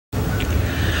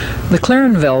The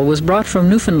Clarenville was brought from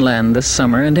Newfoundland this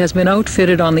summer and has been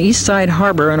outfitted on the east side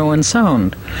harbor in Owen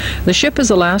Sound. The ship is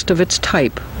the last of its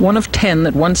type, one of 10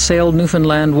 that once sailed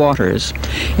Newfoundland waters.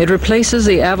 It replaces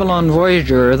the Avalon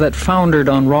Voyager that foundered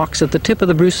on rocks at the tip of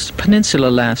the Bruce Peninsula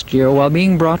last year while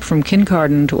being brought from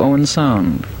Kincardine to Owen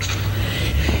Sound.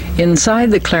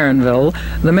 Inside the Clarenville,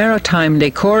 the maritime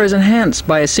decor is enhanced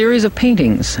by a series of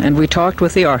paintings, and we talked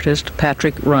with the artist,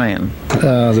 Patrick Ryan.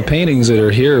 The paintings that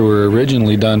are here were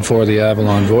originally done for the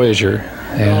Avalon Voyager,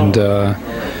 and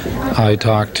I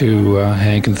talked to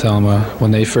Hank and Thelma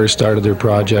when they first started their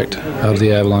project of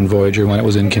the Avalon Voyager when it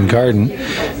was in Kincardine,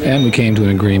 and we came to an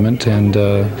agreement, and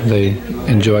they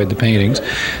enjoyed the paintings.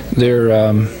 They're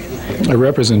a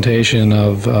representation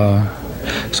of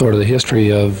sort of the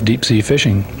history of deep-sea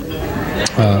fishing.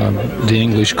 The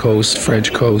English coast,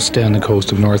 French coast, and the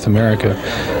coast of North America.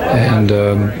 And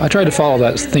I tried to follow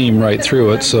that theme right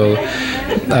through it, so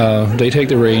they take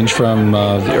the range from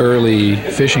the early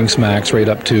fishing smacks right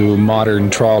up to modern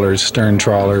trawlers, stern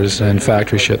trawlers, and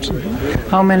factory ships.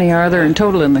 How many are there in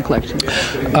total in the collection?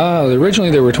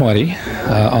 Originally there were 20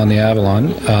 on the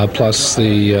Avalon, plus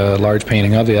the large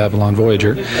painting of the Avalon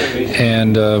Voyager.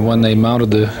 And when they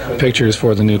mounted the pictures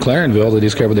for the new Clarenville, they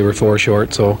discovered they were 4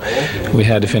 short, so we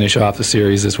had to finish off the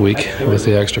series this week with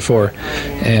the extra 4.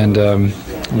 And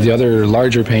the other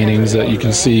larger paintings that you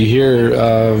can see here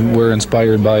were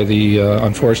inspired by the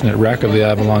unfortunate wreck of the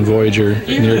Avalon Voyager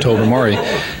near Tobermory.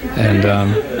 And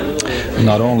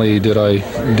not only did I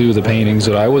do the paintings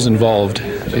that I was involved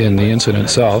in the incident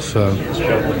itself,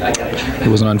 it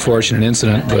was an unfortunate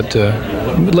incident, but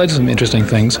it led to some interesting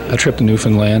things. A trip to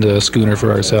Newfoundland, a schooner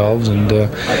for ourselves, and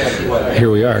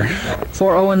here we are.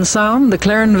 For Owen Sound, the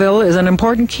Clarenville is an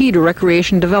important key to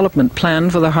recreation development plan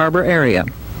for the harbor area.